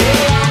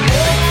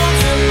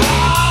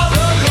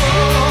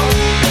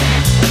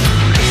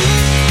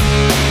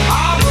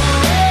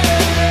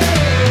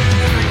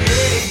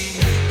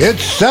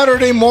It's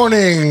Saturday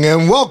morning,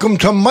 and welcome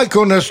to Mike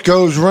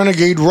Onesko's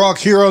Renegade Rock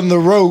here on the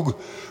Rogue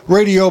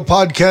Radio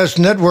Podcast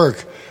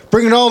Network,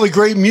 bringing all the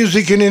great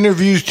music and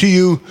interviews to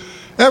you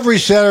every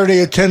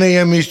Saturday at 10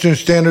 a.m. Eastern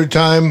Standard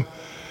Time.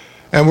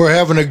 And we're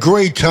having a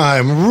great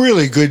time,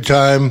 really good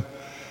time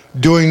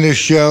doing this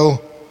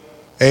show.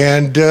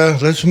 And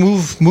let's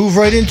move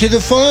right into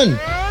the fun.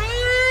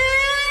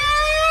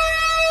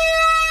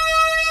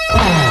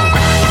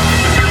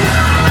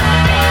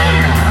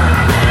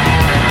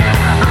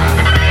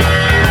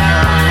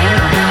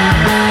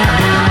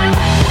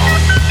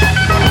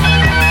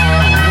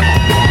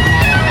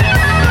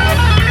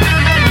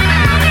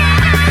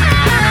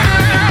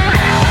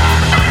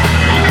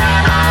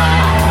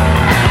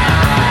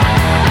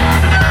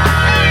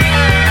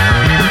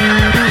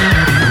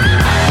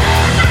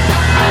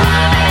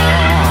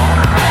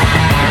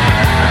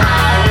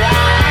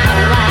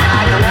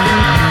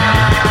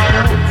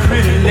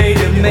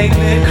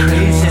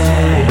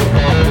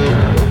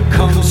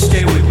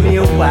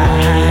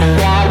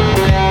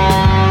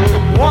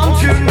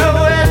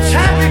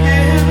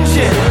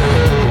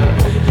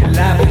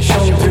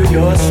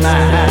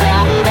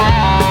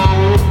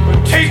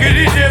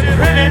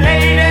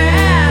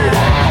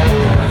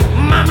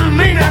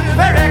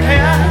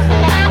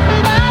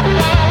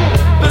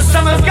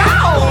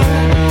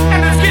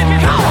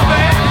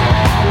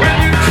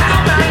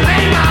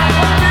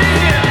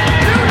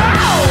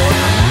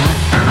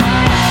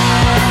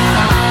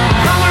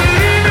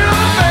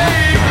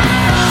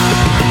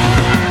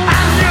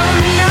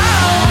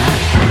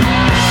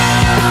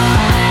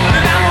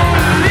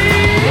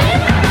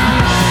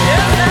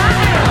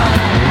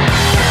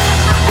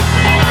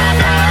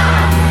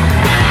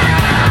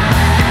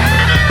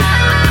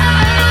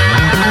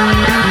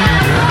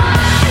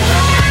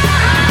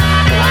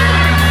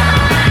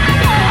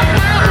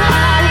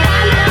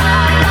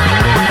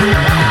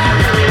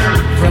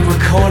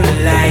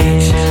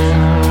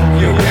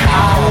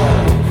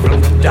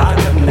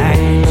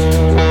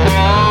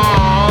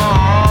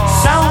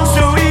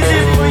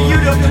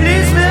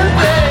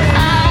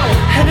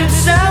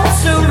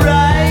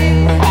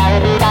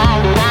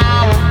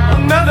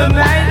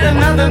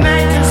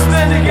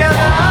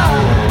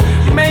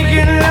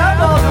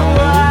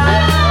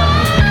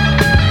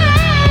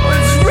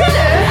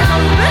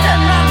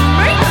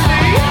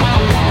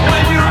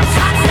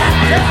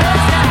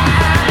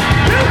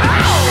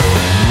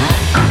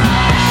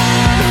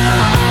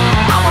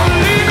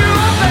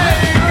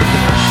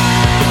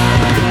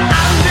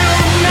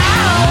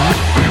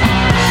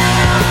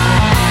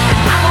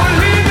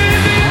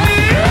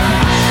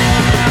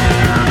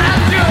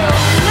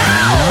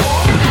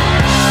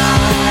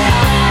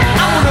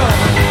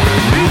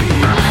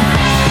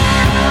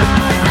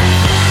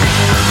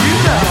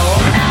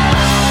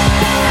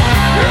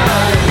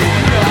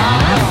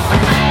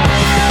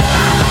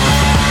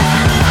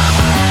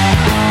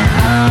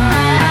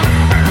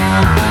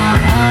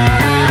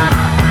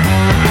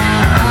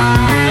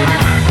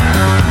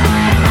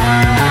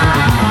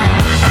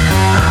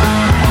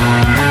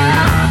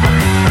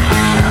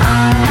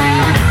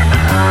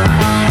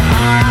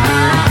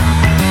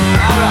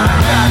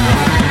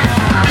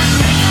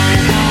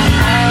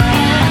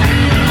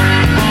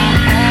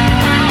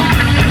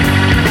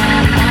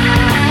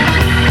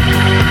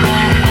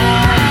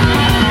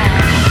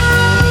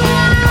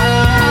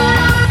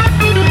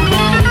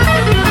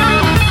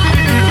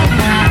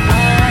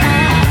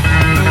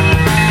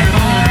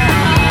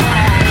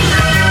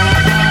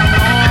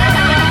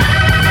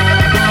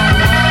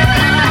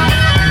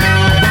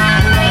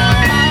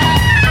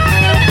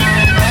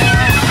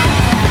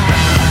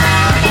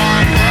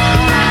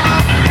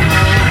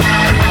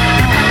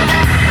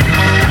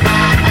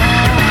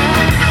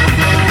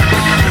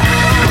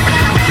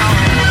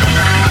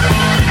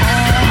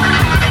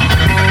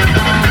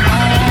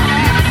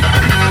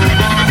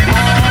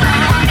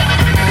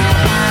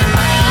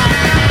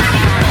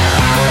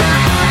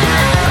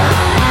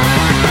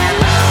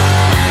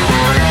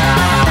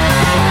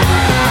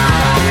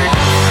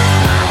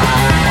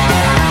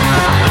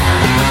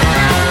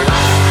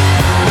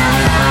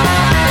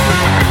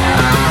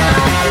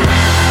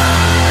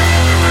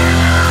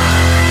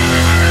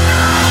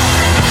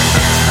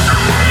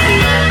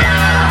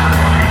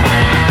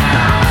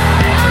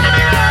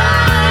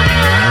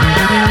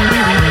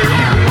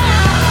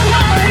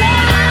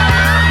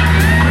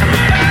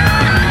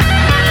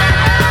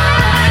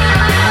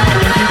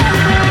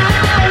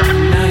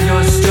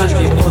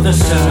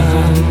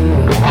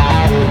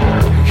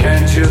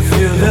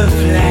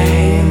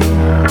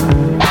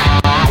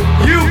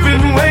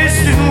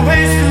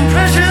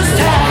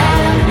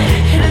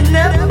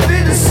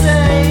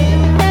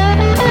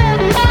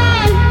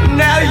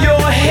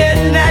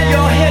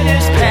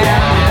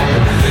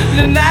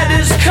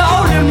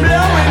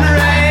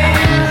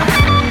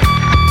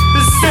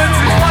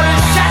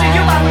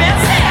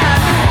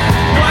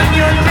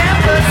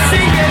 See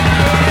it,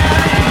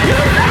 you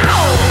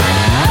know.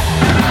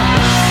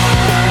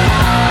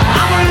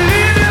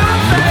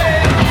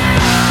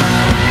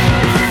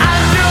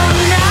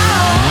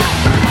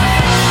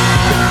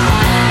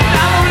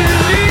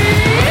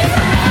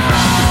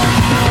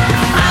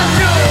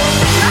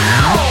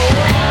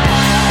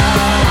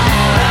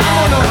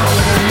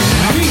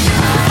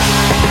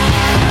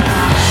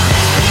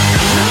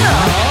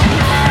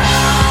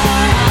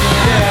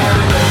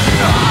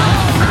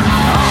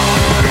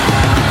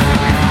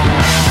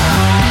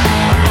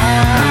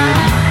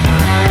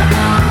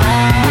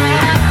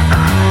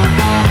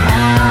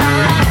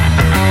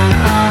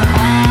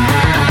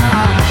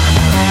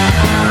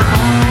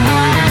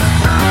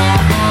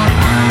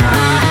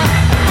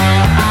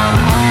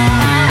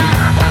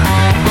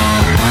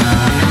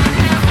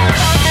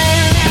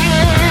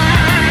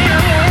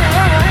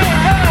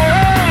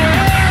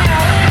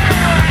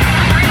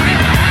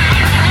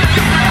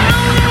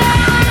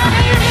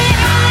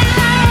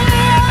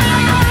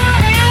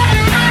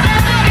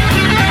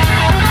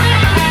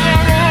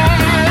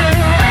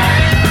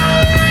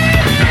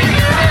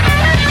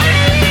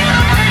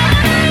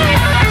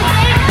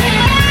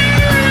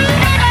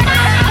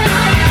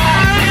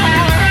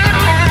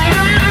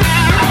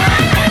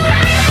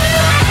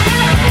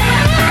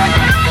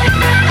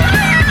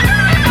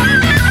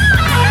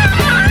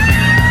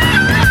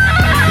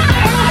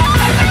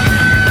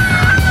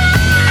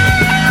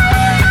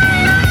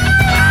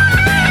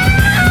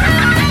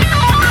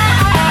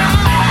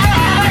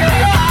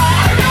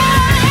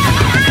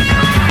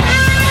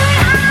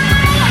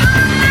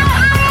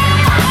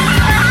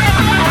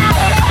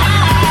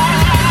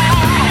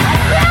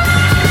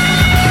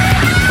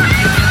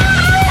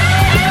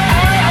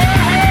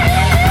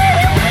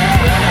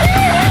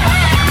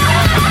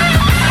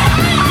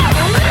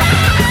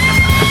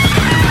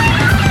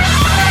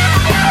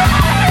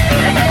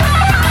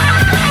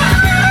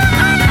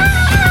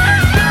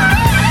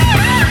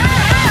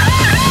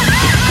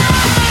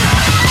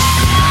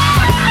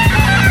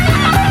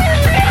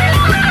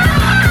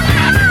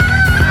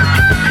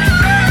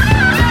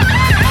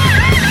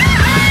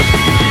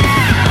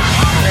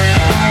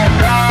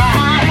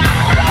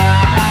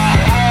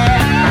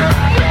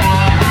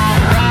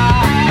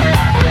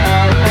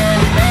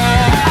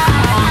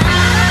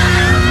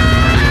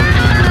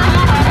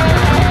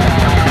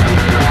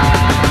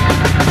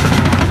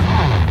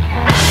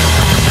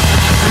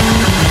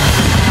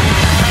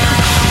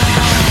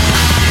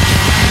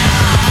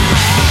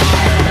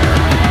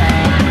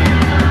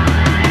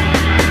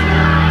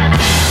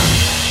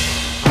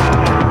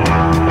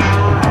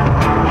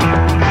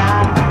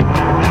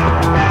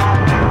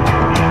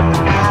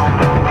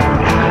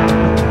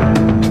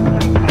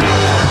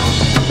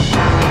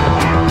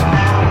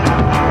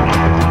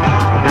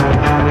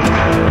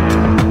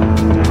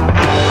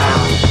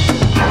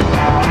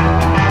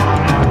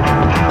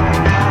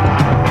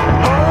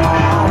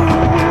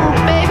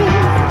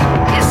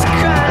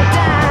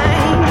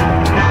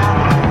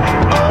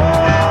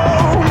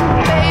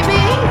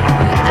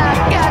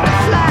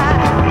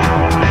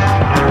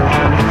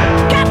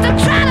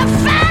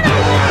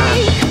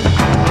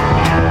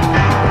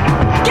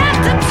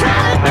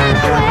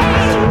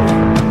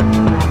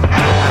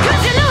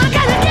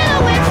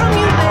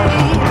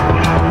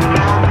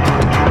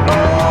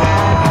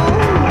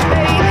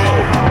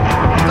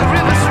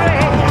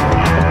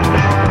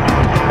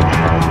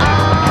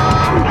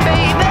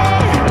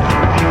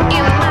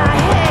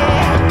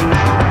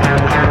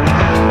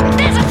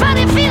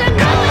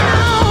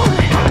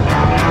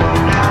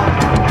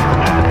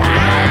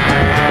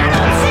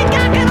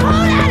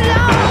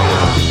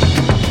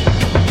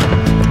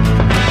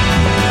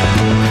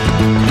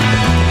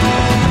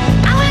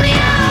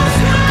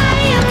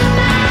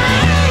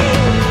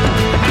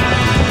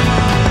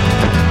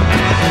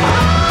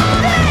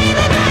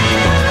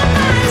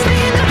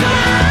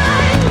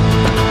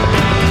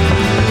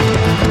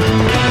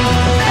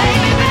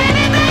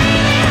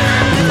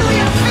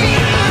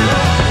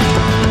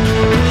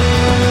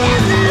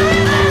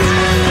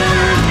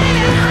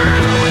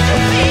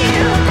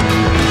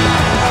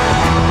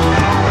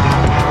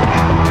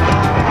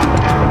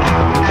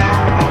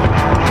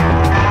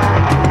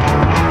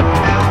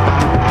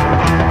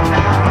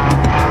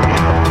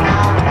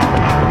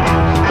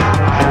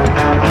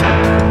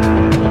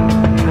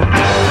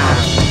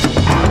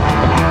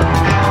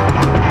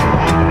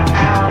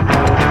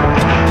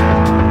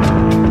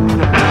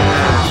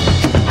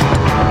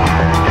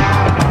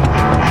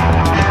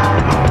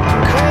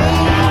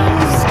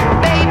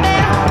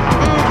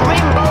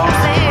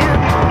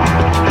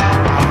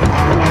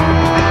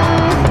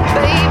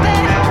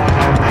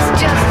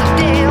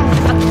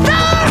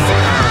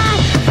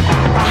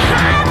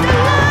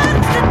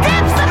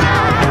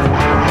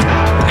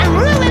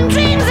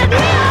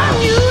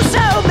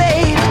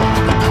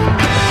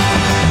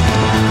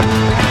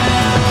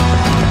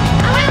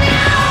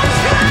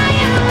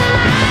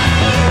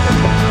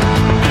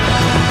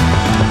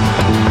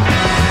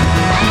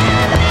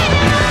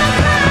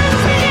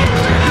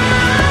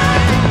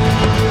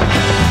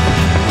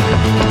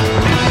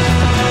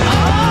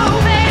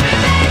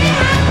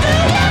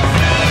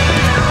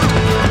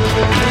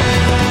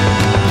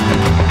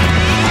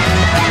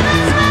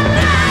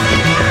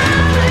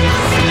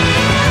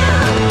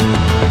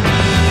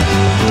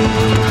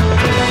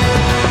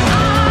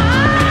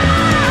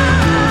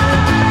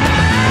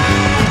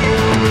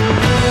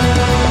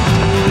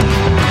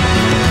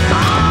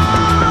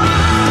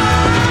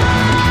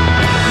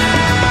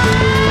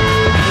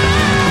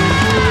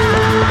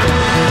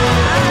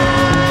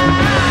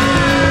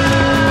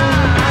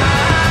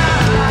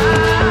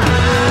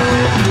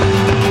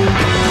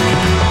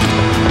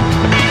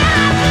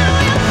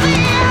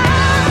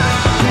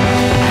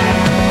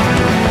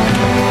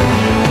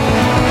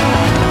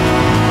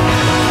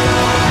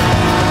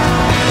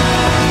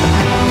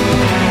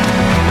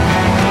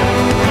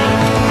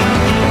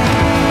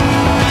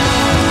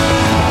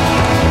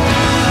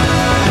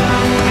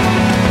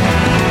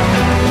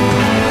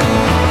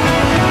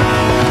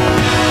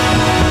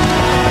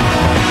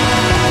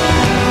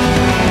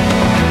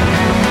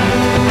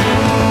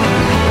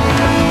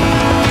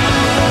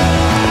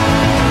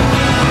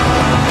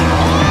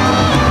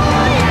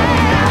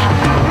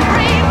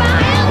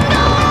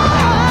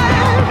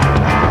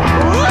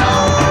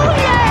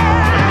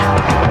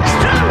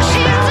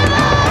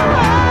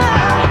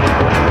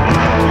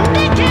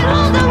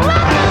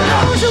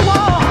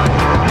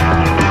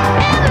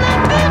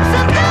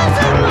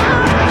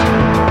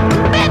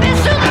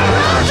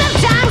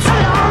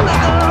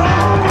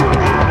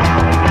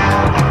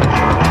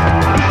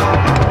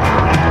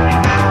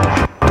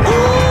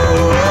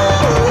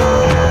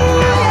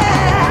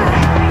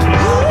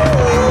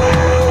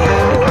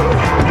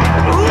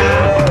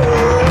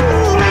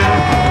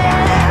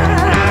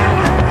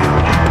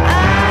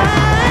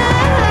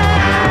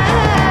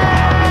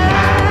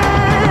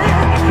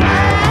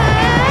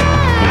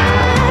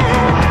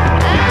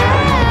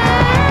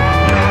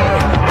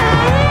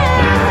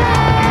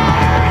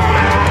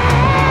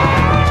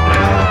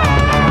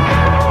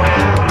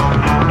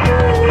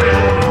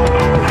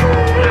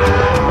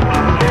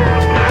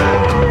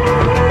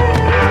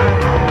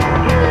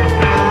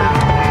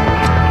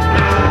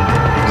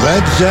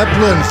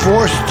 Zeppelin,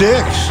 4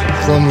 Sticks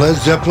from Led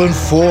Zeppelin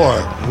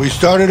 4. We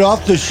started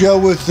off the show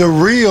with The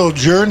Real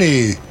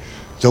Journey,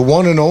 the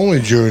one and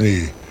only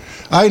Journey.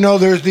 I know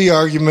there's the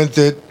argument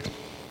that,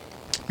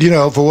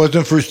 if it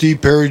wasn't for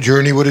Steve Perry,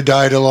 Journey would have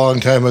died a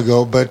long time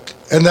ago,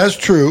 and that's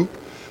true,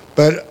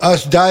 but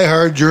us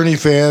diehard Journey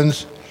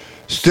fans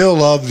still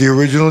love the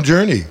original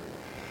Journey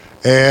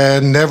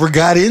and never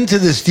got into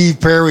the Steve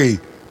Perry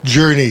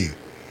Journey.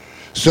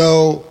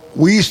 So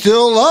we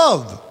still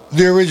love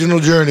the original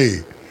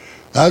Journey.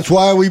 That's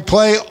why we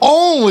play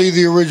only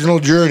the original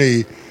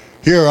Journey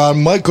here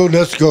on Mike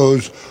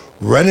Onesko's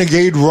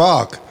Renegade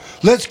Rock.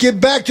 Let's get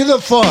back to the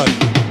fun.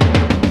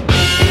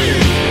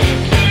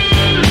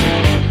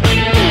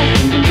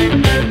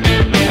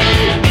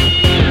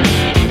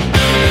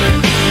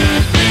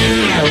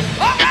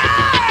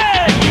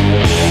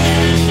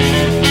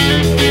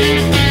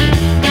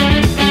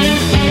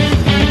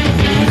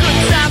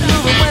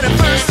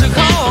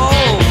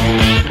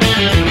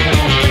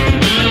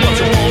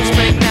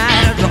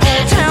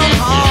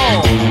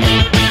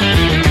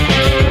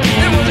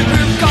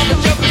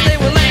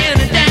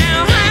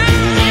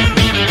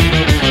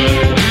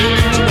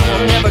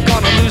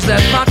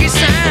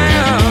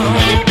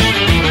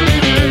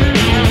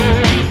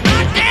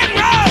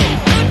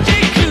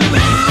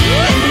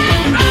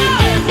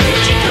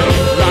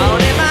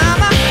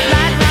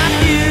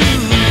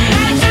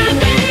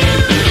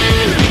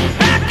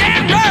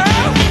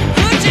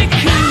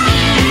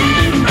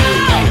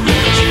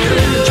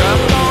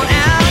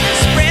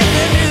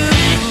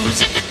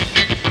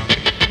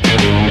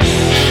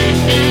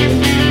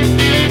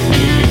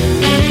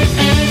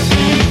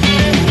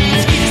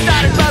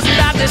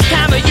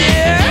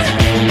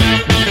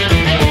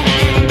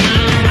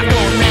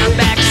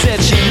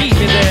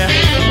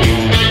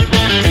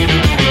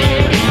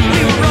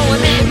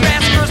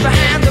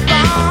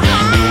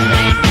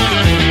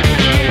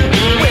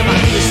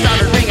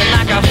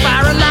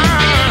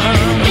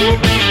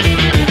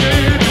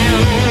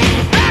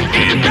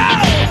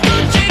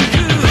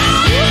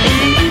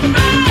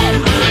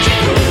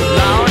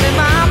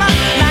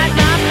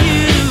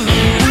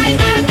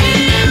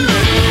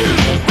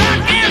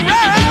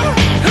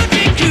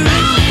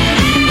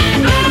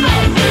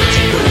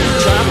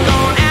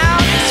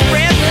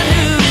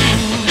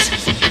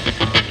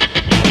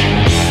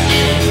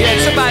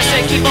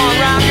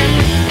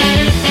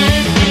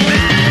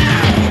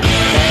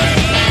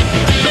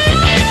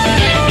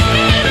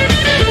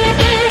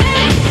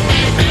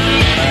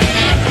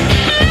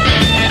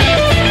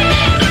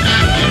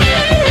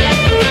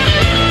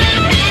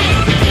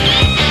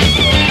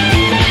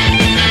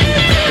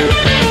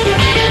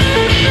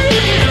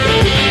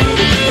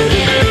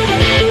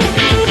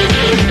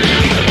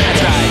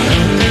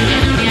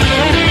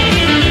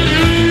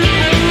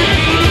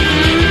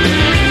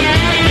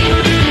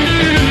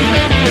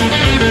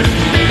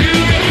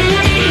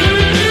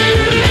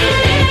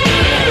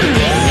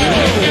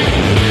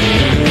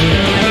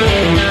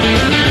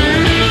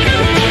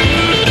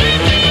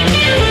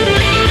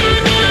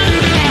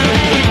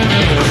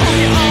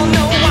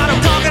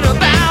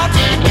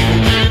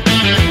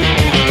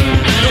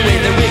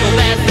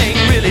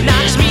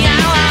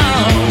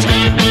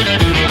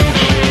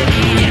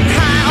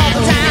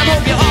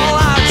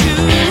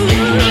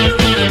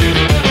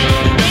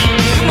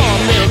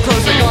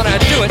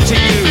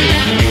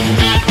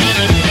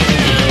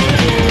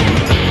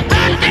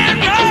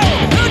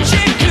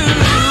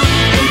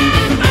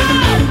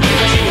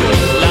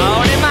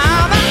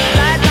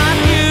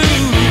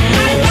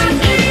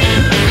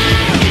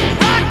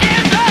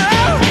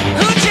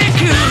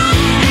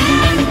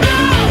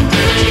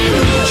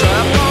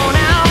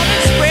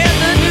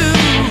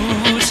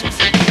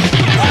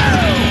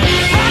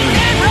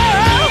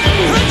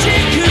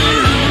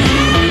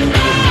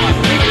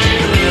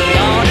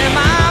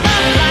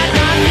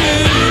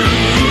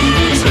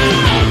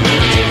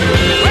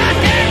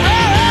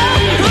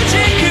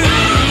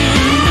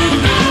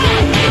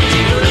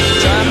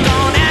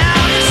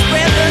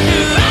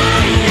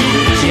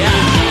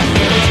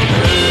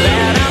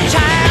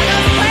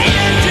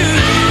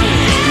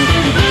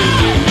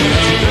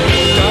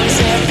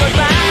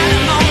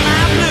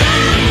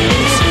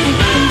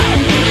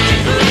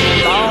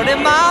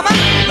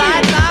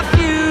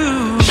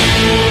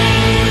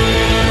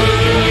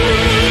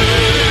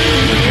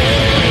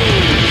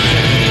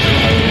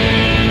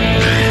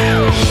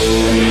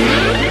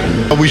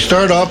 We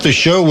start off the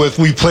show with,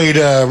 we played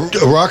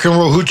Rock and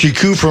Roll Hoochie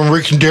Coo from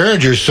Rick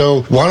Derringer.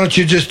 So why don't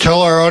you just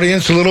tell our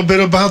audience a little bit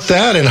about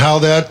that and how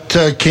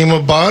that came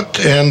about?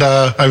 And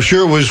I'm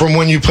sure it was from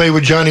when you played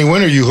with Johnny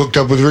Winter, you hooked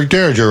up with Rick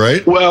Derringer,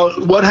 right? Well,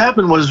 what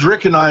happened was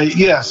Rick and I,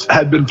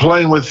 had been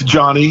playing with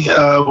Johnny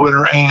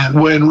Winter.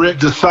 And when Rick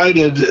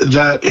decided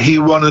that he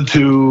wanted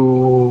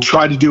to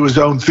try to do his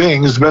own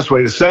thing, is the best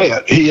way to say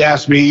it, he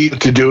asked me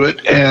to do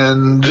it.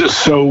 And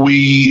so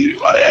we,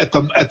 at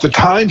the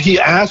time he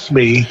asked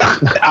me,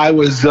 I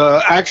was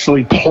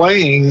actually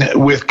playing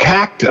with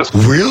Cactus.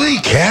 Really?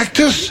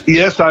 Cactus?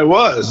 Yes, I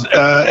was.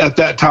 At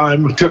that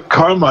time, took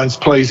Carmine's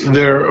place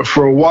there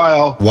for a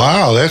while.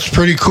 Wow, that's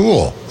pretty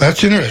cool.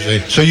 That's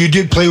interesting. So you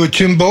did play with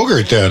Tim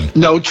Bogert then?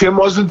 No, Tim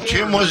wasn't.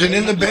 Tim wasn't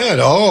in the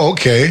band. Oh,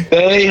 okay.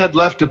 They had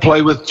left to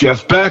play with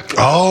Jeff Beck.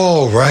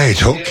 Oh,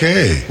 right.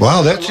 Okay.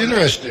 Wow, that's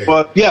interesting.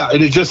 But yeah,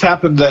 and it just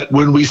happened that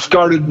when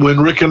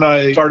Rick and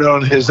I started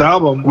on his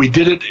album, we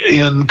did it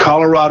in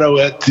Colorado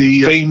at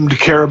the famed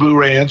Caribou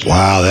Ranch.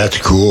 Wow, that's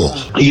cool.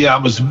 Yeah,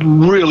 it was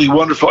really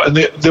wonderful. And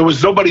there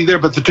was nobody there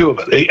but the two of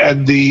us.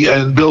 And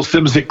Bill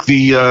Simzik,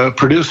 the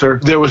producer.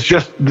 There was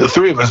just the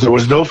three of us. There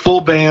was no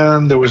full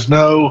band. There was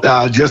no,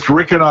 just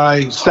Rick and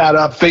I sat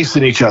up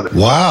facing each other.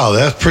 Wow,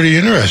 that's pretty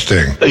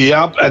interesting.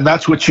 Yeah, and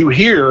that's what you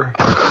hear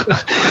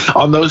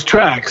on those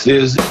tracks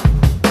is...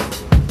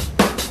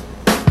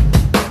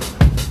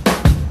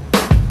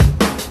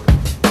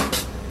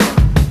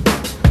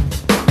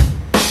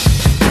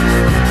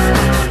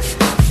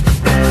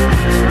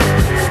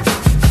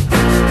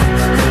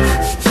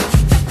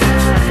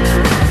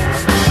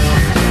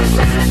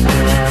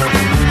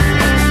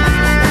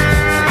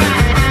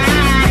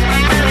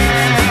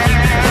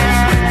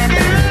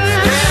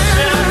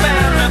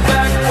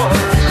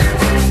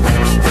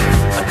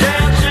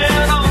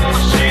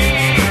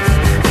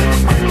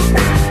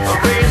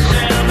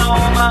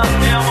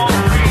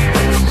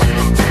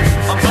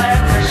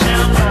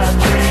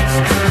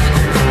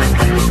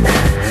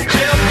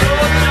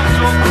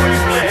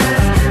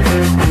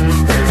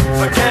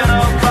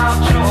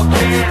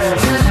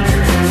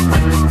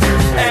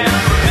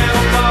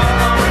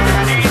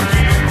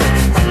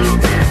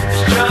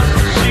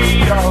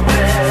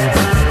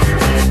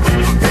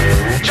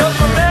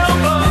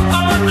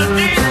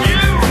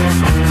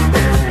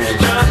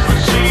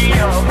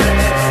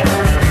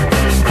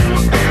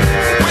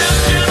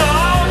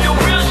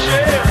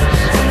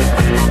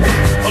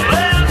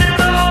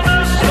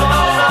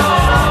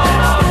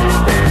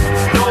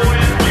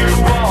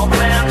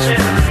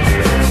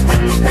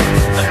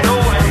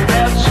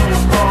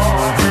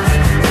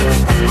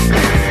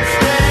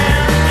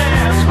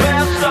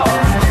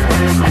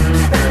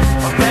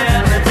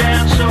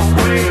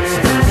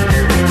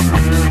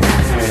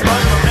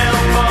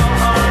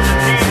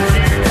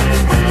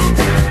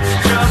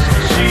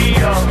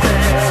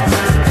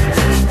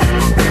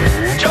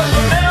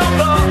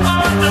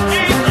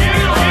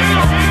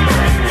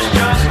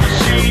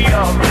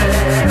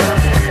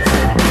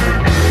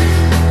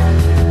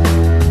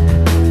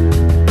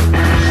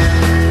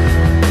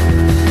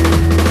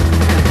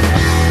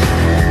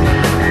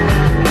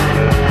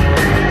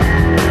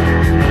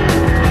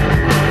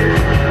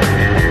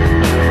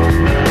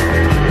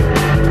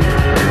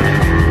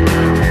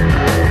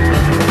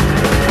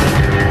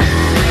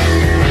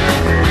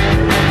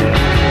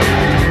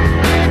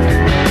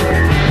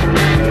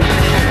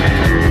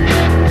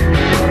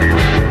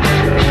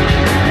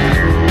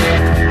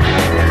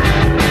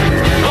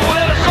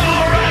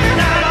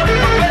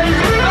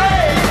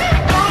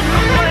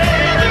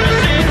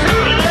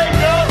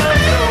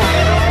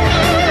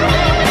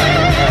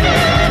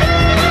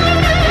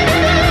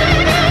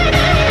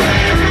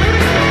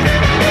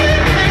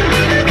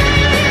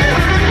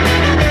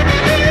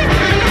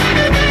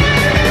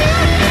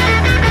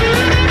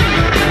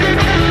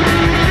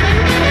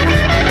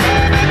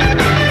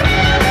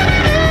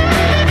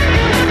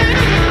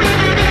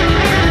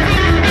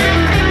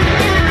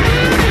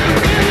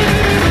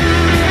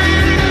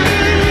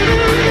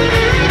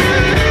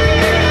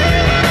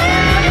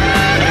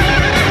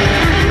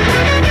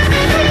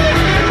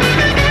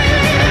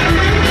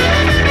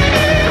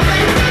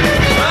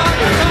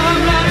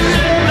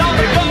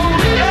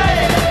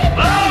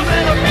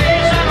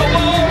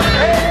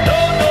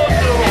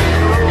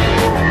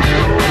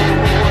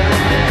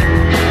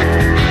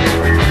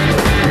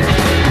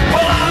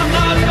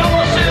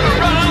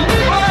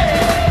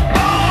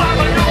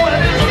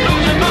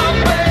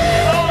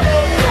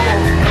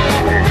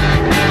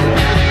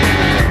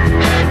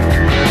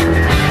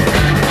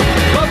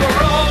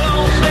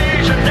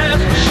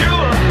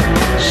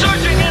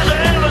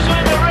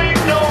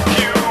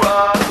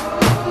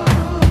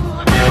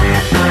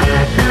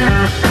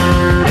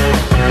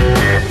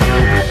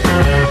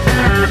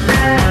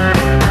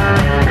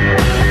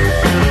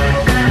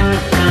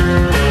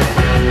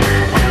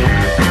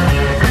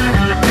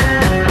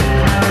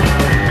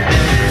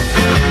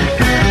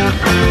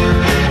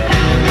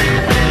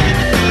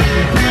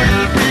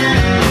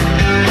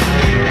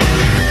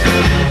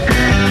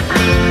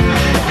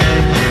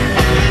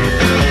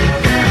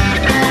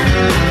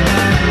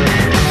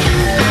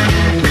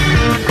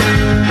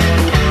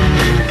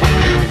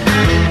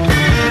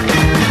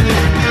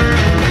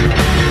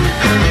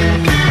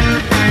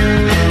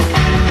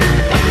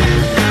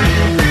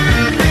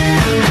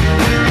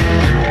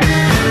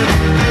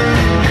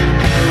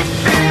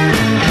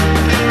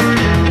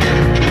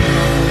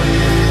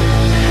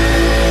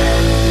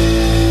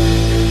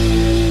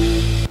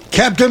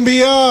 Captain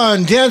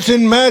Beyond,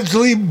 dancing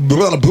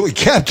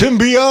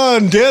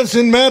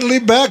madly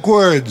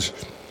backwards.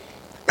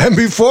 And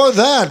before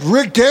that,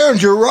 Rick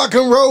Derringer, Rock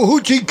and Roll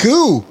Hoochie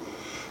Coo,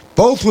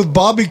 both with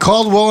Bobby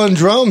Caldwell on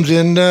drums.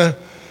 And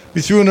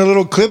we threw in a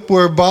little clip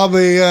where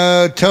Bobby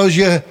tells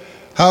you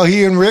how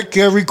he and Rick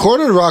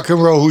recorded Rock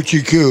and Roll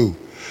Hoochie Coo.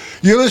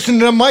 You're listening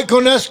to Mike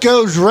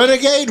Onesko's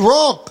Renegade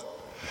Rock.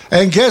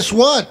 And guess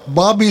what?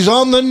 Bobby's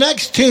on the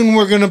next tune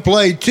we're going to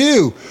play,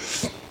 too.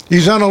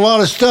 He's on a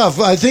lot of stuff.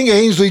 I think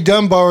Ainsley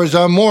Dunbar is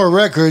on more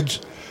records,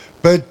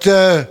 but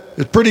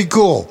it's pretty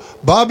cool.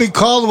 Bobby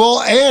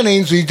Caldwell and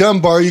Ainsley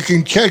Dunbar, you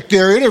can check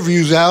their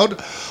interviews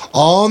out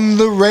on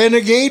the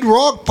Renegade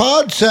Rock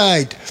Pod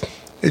site.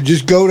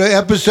 Just go to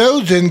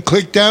episodes and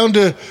click down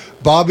to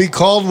Bobby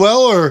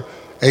Caldwell or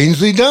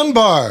Ainsley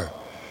Dunbar.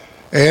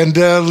 And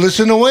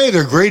listen away.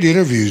 They're great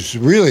interviews.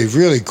 Really,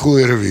 really cool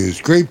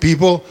interviews. Great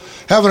people.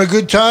 Having a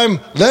good time.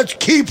 Let's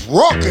keep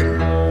rocking.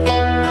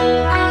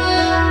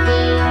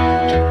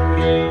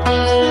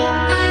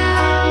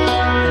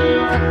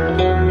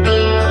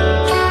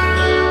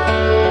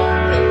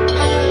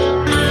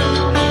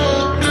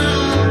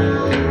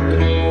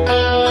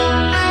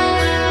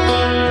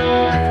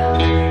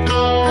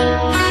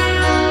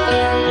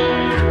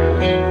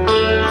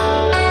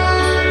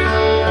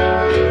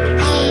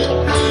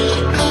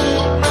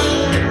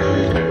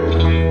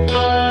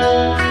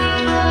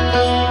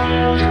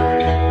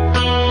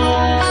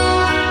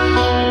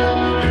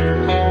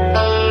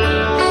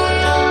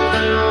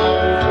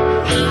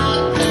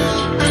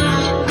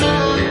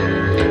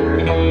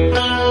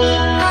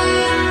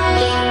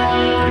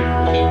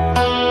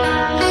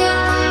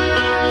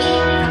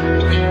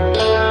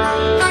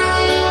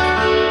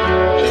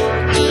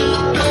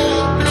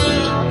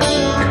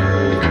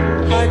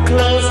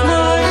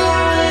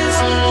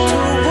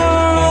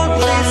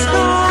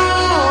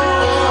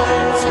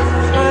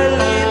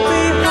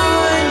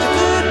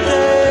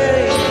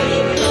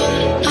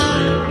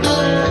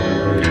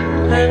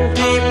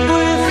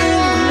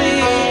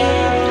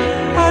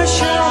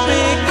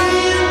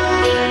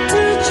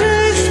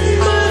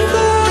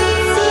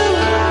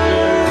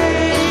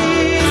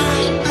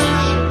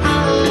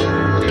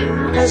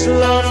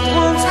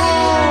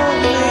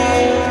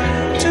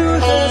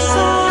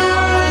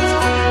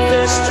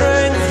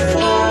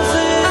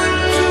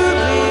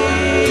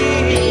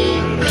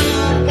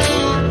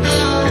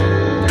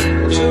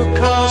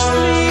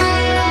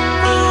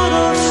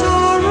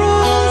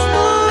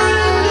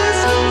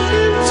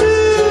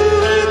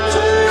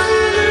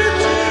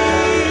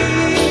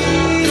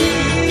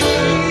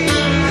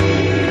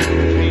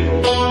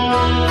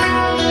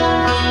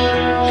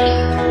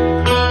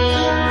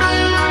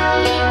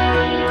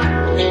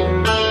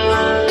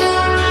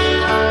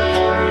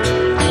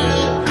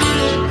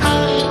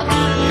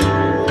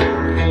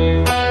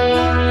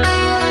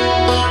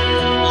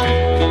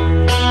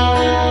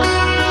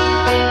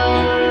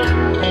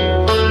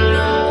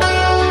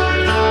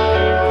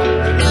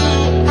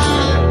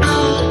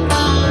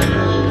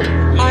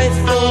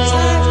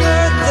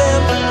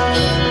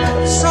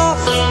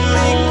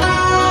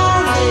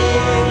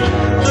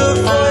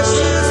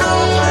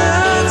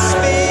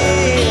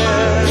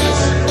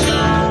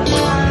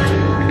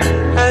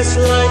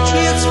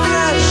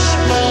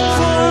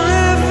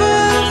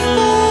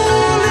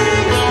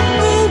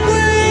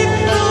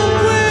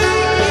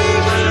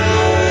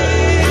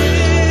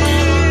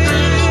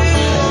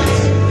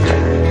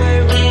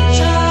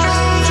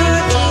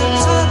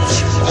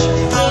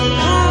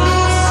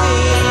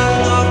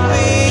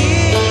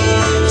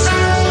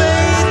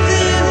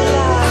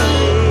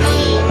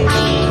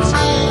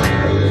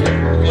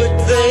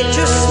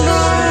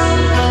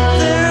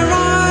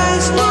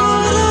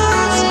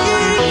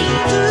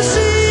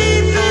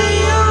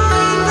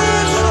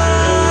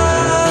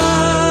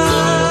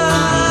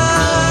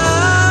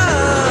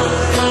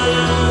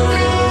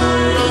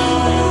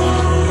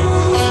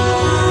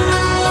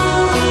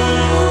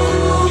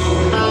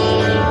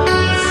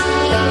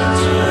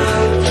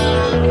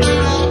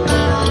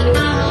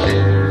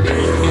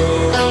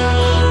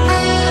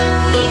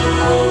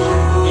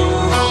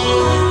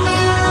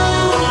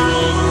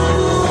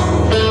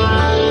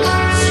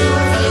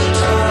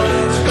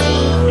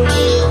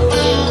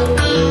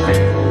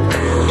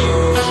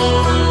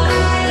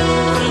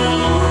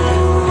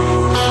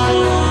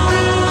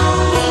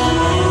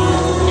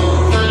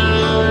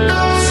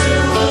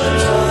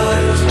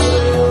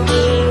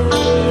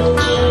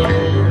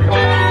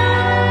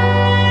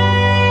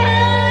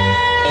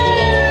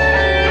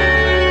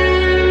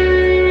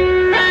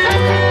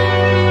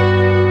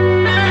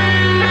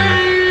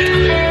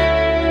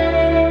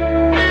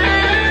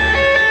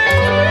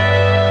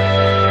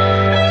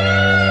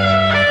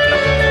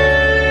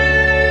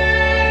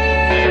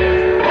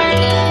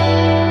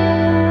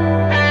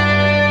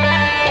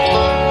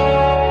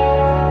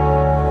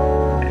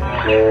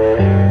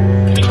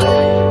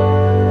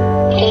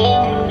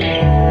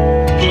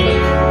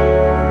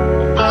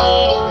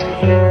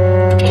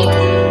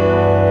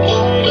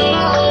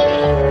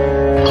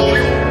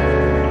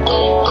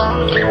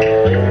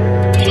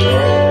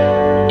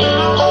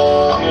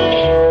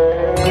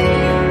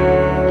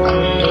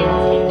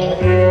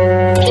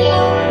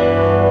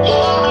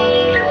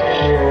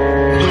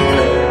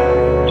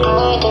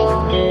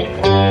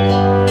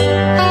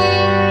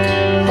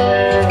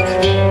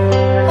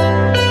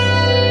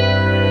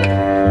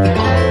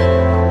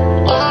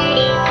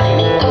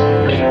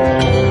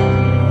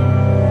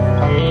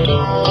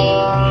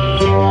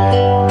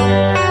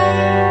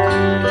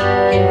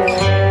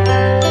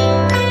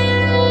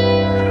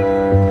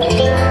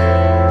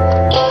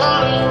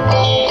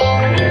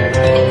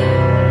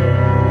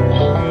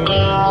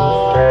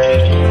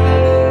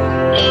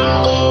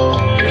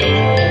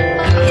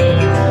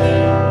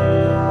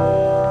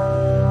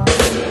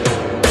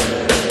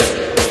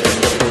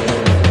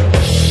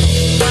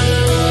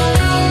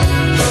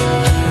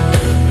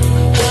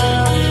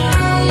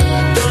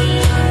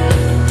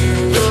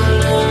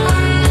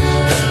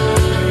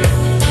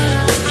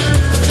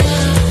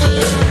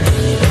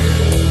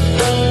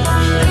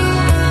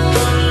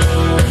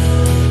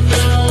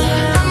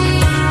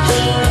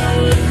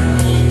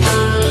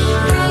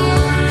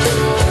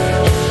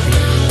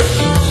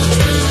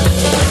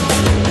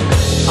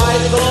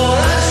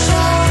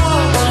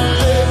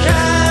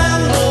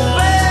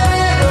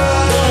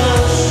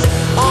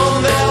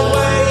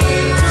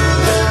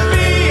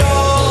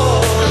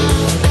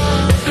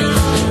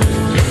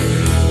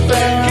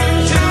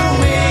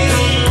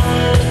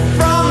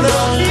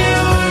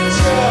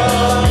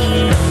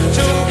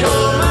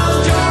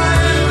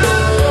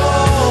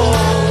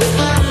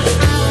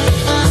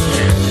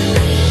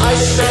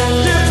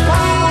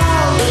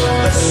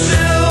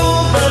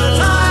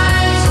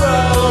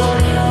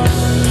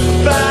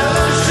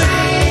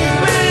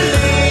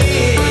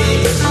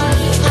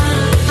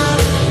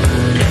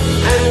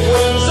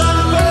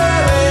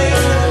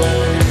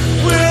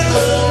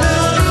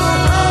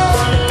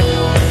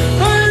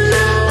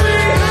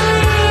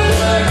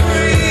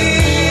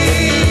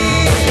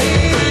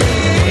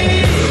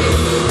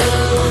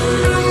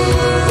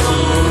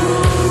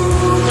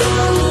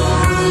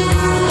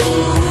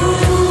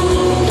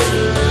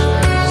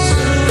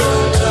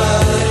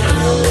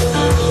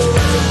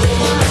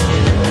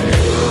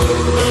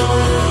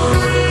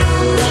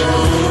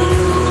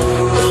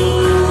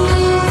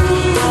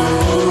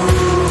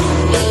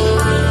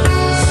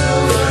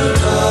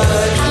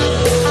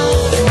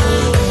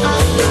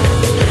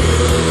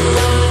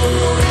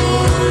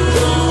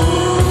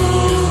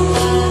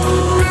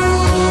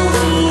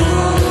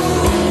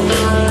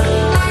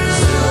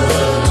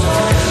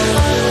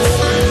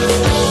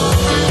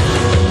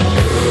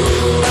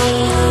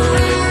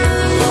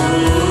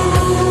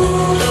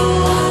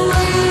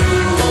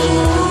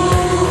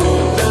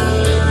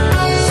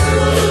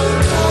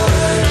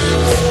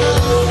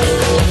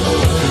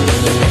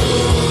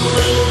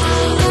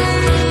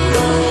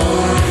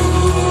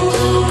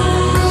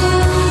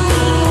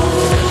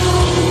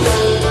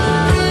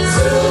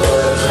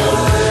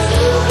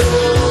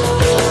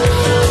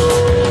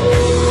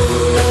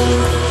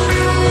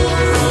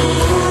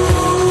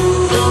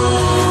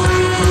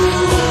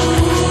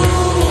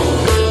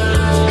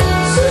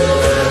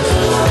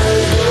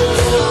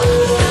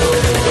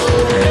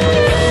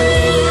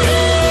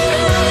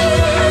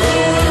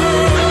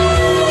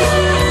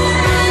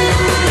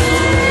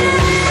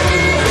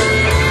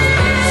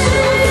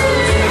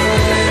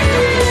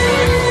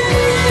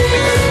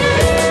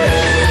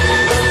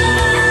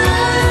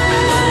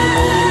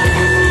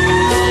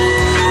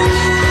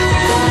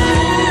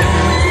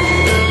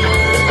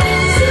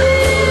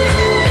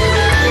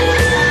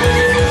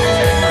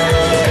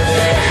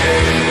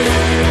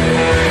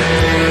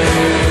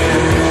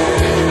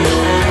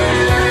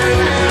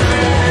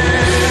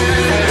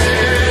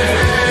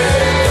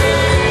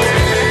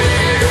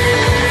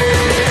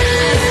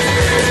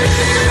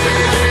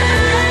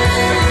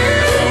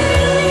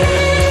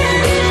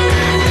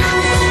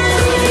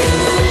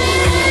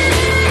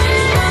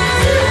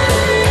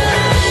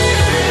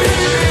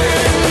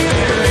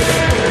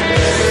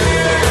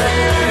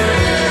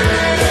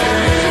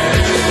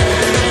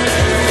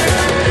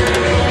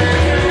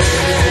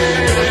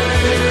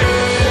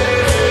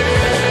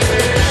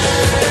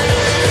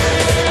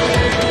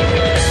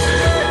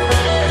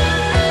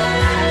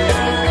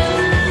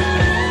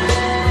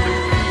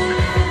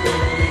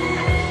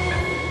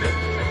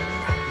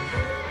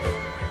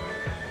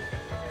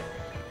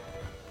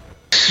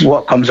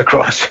 what comes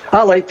across.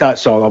 I like that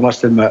song, I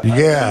must admit.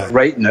 Yeah.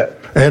 Writing it.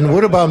 And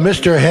what about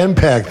Mr.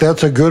 Henpeck?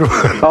 That's a good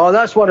one. Oh,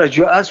 that's one of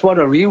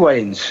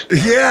Rewinds.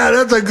 Yeah,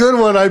 that's a good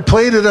one. I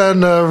played it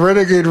on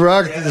Renegade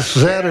Rock this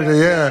Saturday,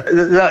 yeah.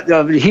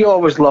 He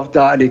always loved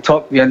that, and he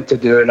talked me into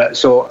doing it.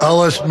 So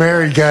all us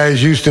married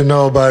guys used to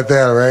know about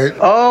that, right?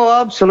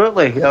 Oh,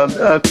 absolutely.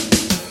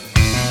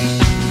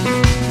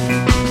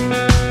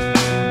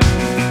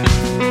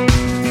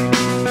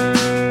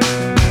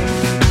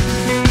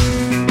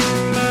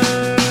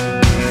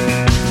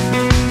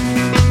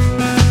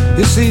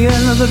 It's the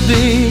end of the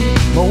day,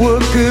 my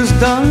work is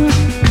done.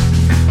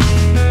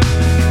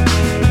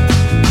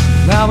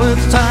 Now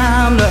it's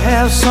time to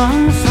have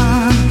some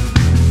fun.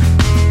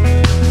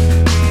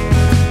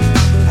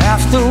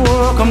 After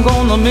work I'm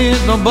gonna meet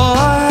the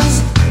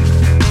boys,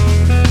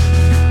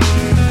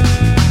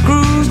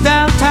 cruise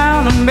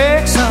downtown and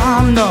make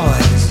some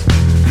noise.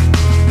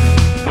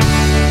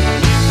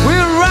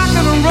 We're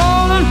rocking and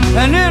rolling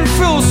and in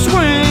full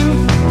swing.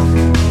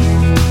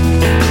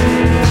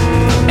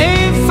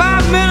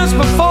 Minutes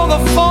before the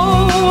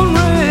phone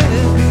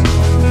rings,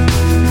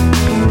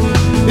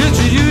 it's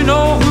you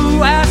know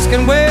who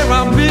asking where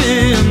I've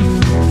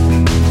been.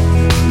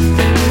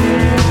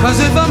 'Cause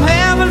if I'm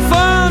having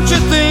fun, she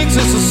thinks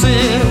it's a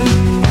sin.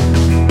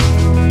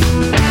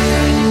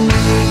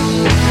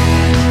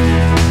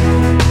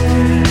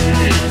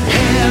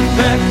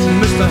 Hand-packed,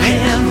 Mr.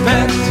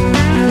 Hand-packed,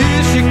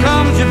 here she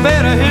comes, you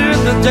better hit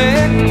the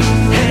deck.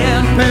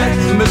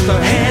 Hand-packed, Mr.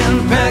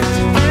 Hand-packed,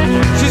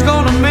 she's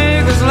gonna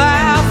make us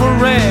laugh a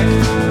wreck.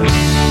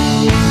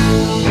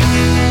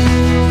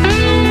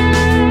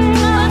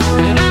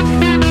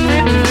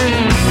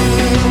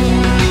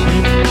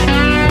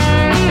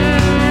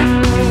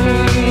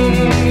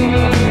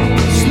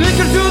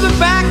 Sneaking through the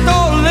back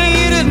door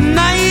late at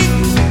night,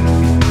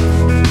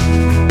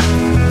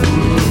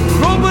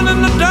 groping in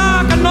the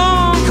dark and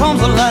on comes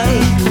the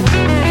light.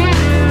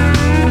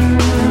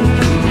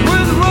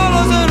 With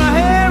rollers in her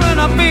hair and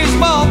a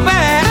baseball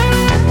bat,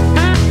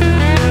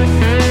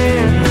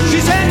 she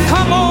said,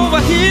 "Come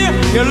over here,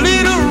 you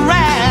little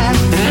rat.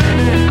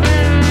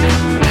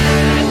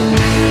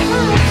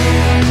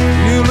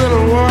 You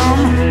little worm."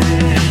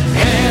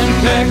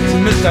 Hand-packed,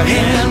 Mr.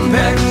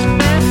 Hand-packed,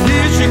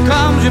 here she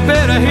comes, you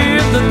better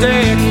hit the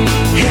deck.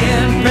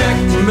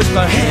 Hand-packed,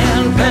 Mr.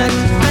 Hand-packed,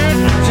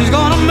 she's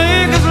gonna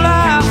make us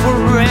laugh a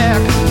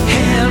wreck.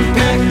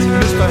 Hand-packed,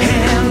 Mr.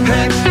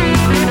 Hand-packed,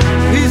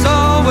 he's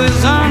always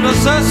under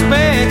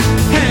suspect.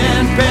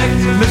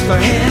 Hand-packed, Mr.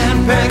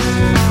 Hand-packed,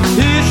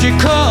 here she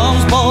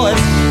comes,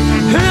 boys,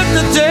 hit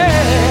the deck.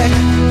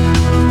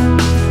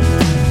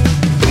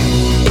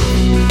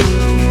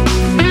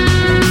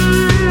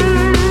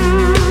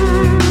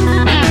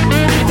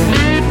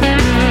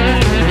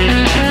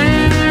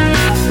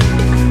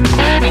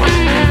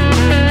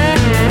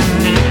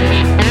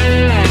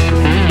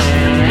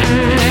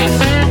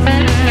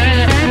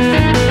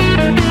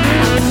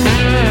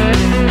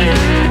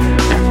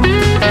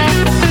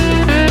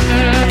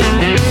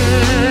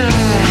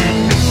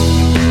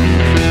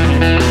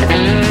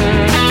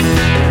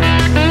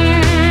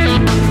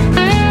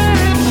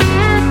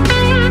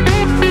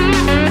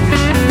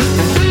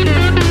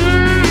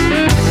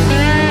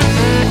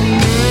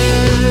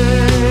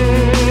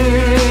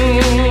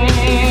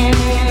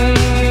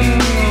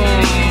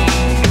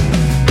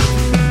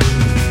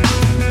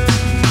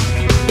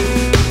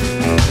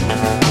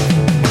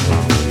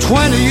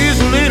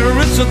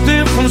 A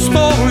different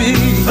story.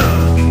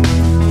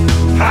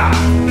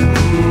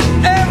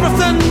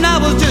 Everything now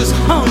was just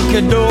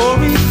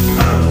hunky-dory.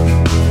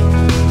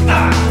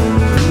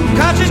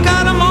 'Cause she's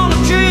got him on a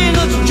chain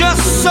that's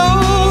just so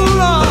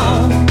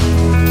long.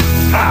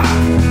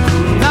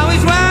 Now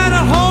he's right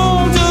at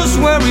home just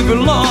where he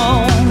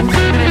belongs.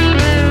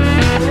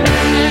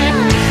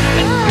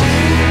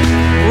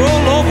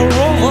 Roll over,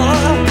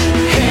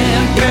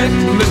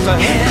 hand-packed, Mr.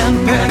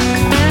 Hand-packed,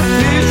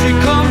 here she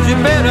comes, you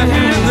better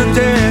hear the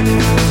deck.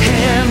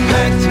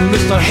 Hand-packed,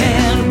 Mr.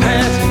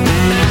 Hand-packed,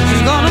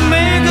 she's gonna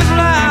make us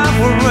laugh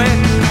a wreck.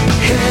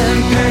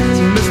 Hand-packed,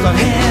 Mr.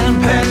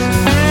 Hand-packed,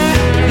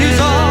 he's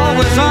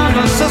always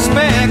under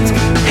suspect.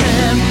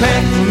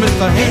 Hand-packed,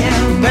 Mr.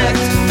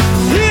 Hand-packed,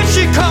 here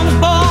she comes,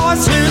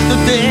 boys, hit the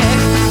deck.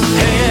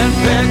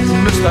 Hand-packed,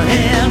 Mr.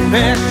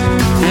 Hand-packed,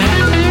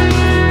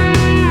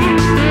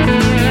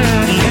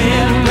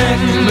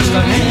 hand-packed,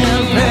 Mr.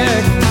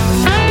 Hand-packed,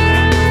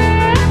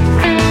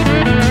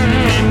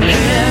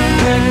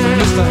 hand-packed,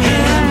 Mr.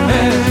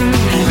 Hand-packed,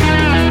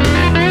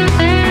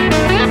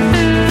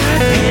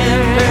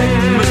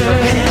 hand-packed, Mr.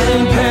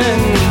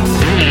 Hand-packed.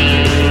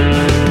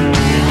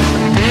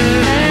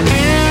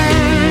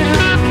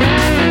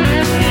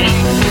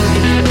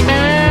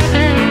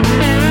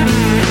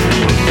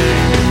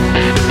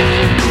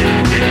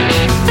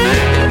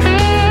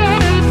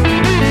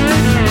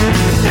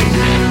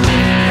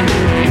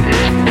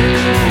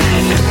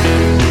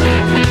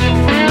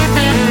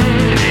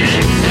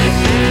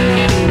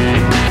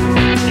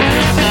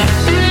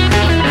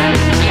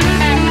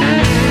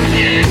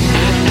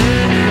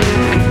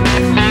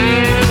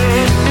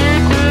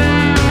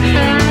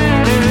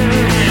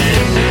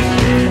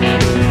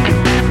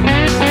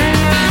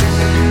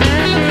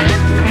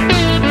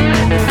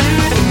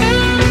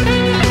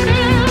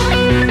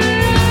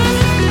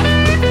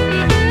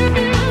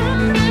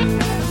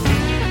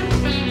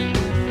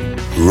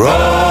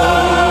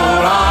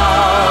 Roll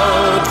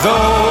out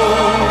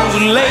those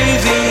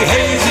lazy,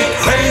 hazy,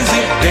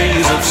 crazy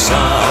days of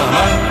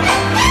summer,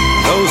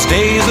 those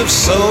days of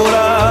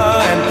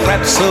soda and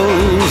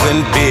pretzels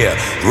and beer.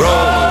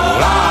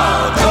 Roll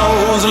out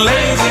those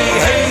lazy,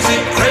 hazy,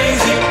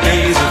 crazy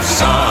days of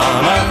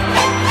summer.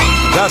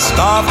 Dust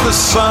off the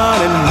sun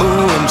and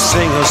moon and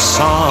sing a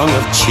song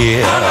of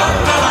cheer.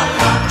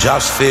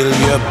 Just fill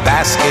your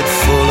basket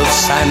full of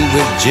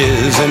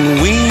sandwiches and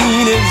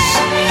wieners,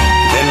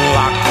 then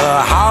lock the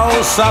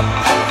house up.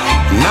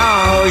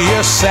 Now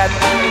you're set.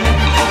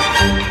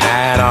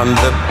 And on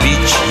the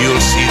beach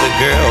you'll see the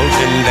girls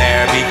in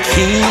their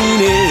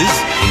bikinis,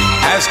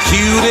 as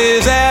cute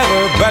as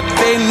ever, but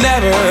they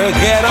never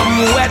get 'em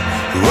wet.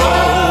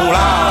 Roll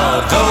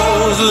out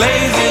those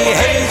lazy,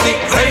 hazy,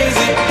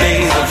 crazy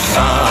days of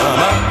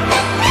summer,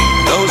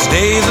 those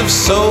days of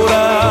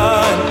soda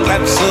and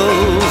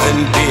pretzels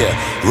and beer.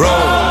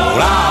 Roll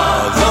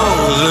out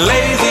those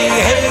lazy,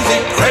 hazy,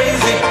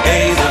 crazy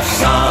days of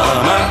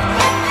summer.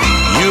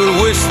 You'll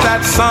wish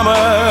that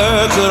summer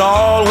could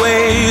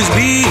always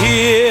be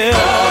here.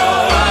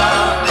 Roll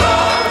out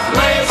those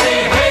lazy,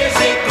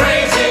 hazy,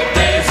 crazy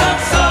days of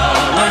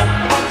summer,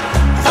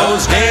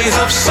 those days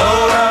of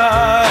soda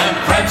and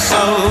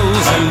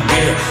pretzels and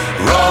beer.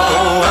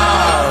 Roll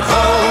out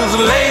those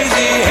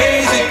lazy,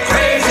 hazy,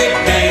 crazy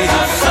days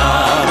of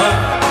summer.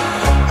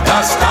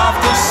 Dust off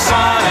the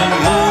sun and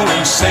moon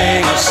and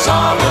sing a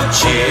song of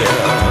cheer.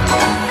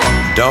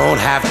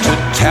 Don't have to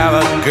tell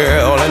a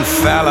girl and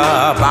fella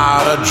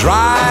about a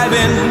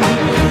drive-in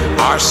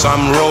or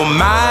some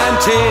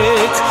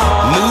romantic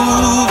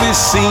movie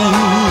scene.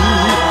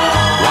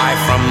 Why,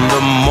 from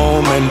the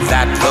moment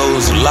that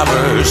those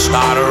lovers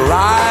start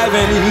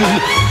arriving,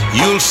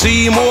 you'll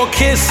see more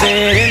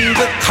kissing in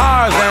the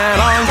cars than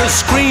on the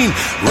screen.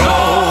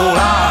 Roll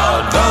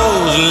out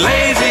those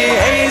lazy,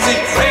 hazy,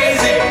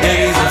 crazy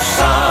days of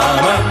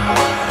summer,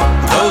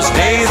 those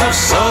days of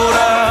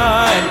soda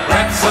and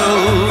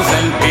pretzels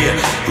and beer.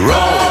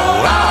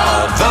 Roll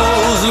out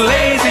those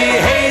lazy,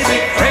 hazy,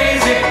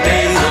 crazy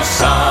days of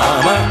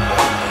summer.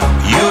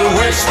 You'll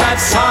wish that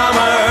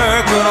summer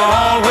could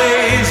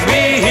always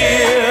be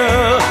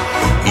here.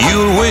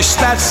 You'll wish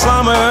that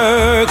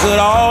summer could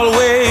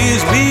always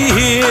be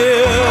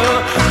here.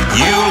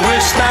 You'll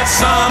wish that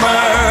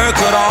summer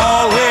could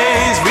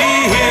always be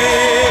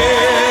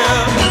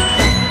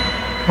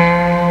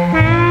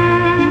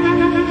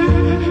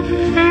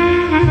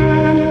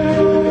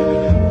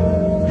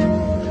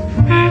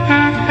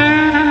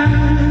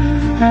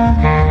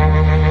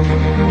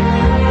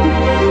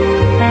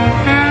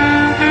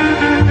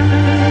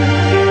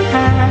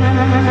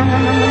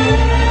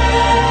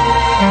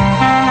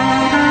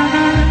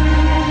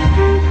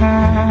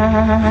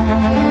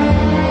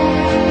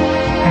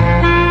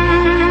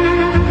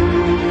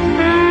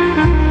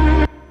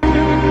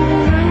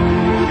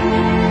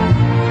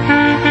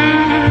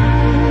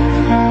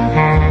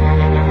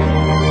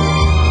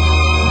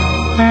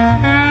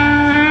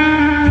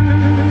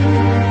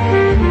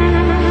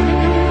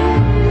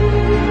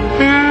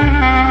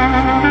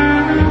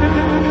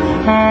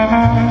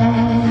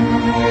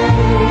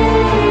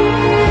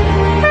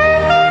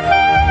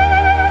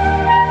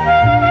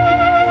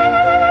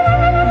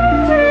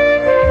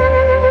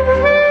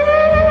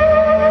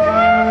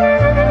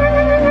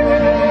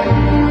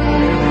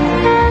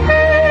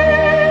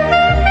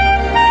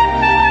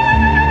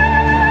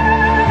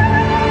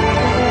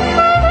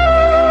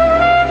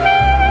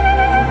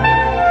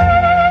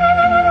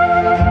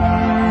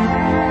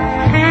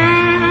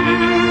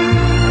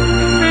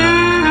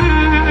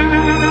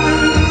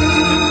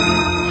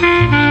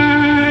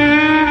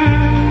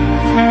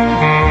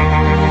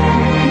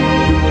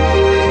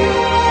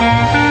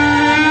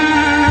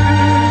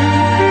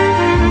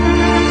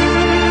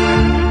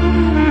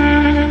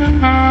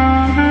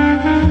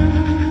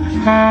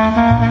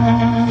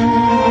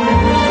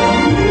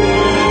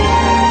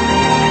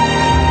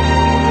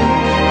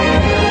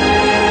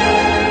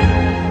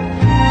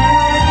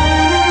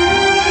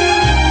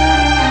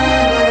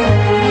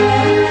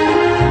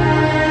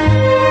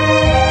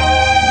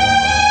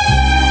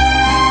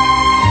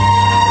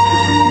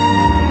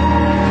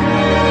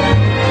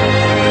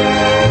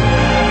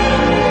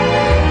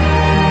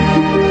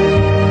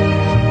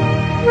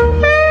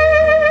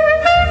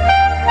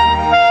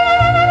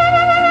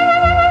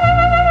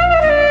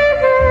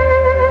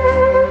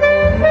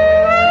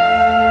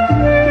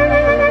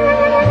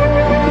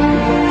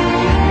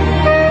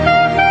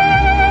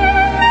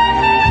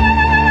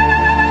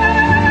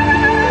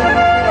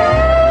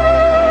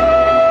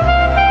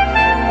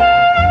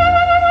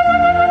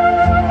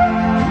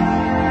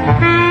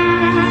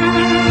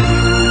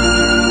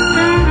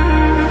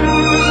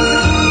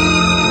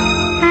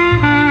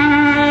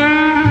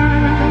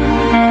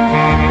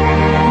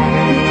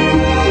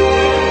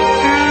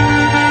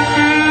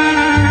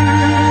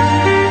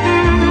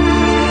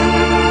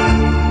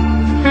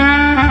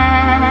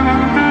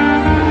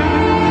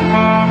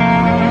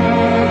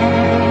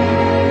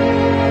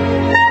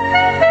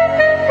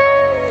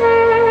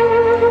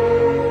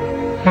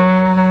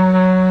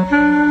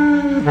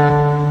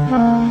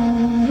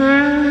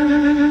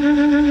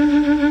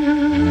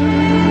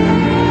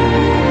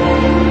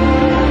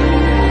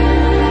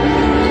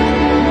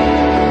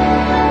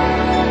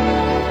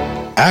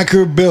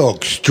Acker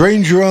Bilk,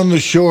 Stranger on the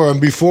Shore,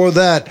 and before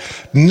that,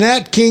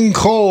 Nat King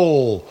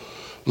Cole,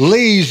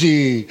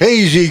 Lazy,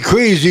 Hazy,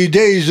 Crazy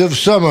Days of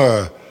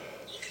Summer.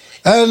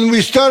 And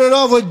we started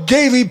off with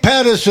Davy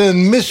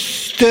Patterson,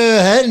 Mr.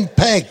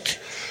 Henpecked.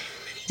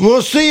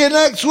 We'll see you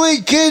next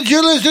week, kids.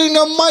 You're listening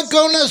to Mike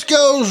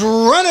Onesko's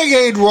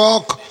Renegade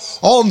Rock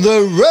on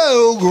the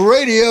Rogue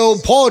Radio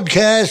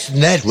Podcast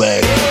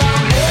Network.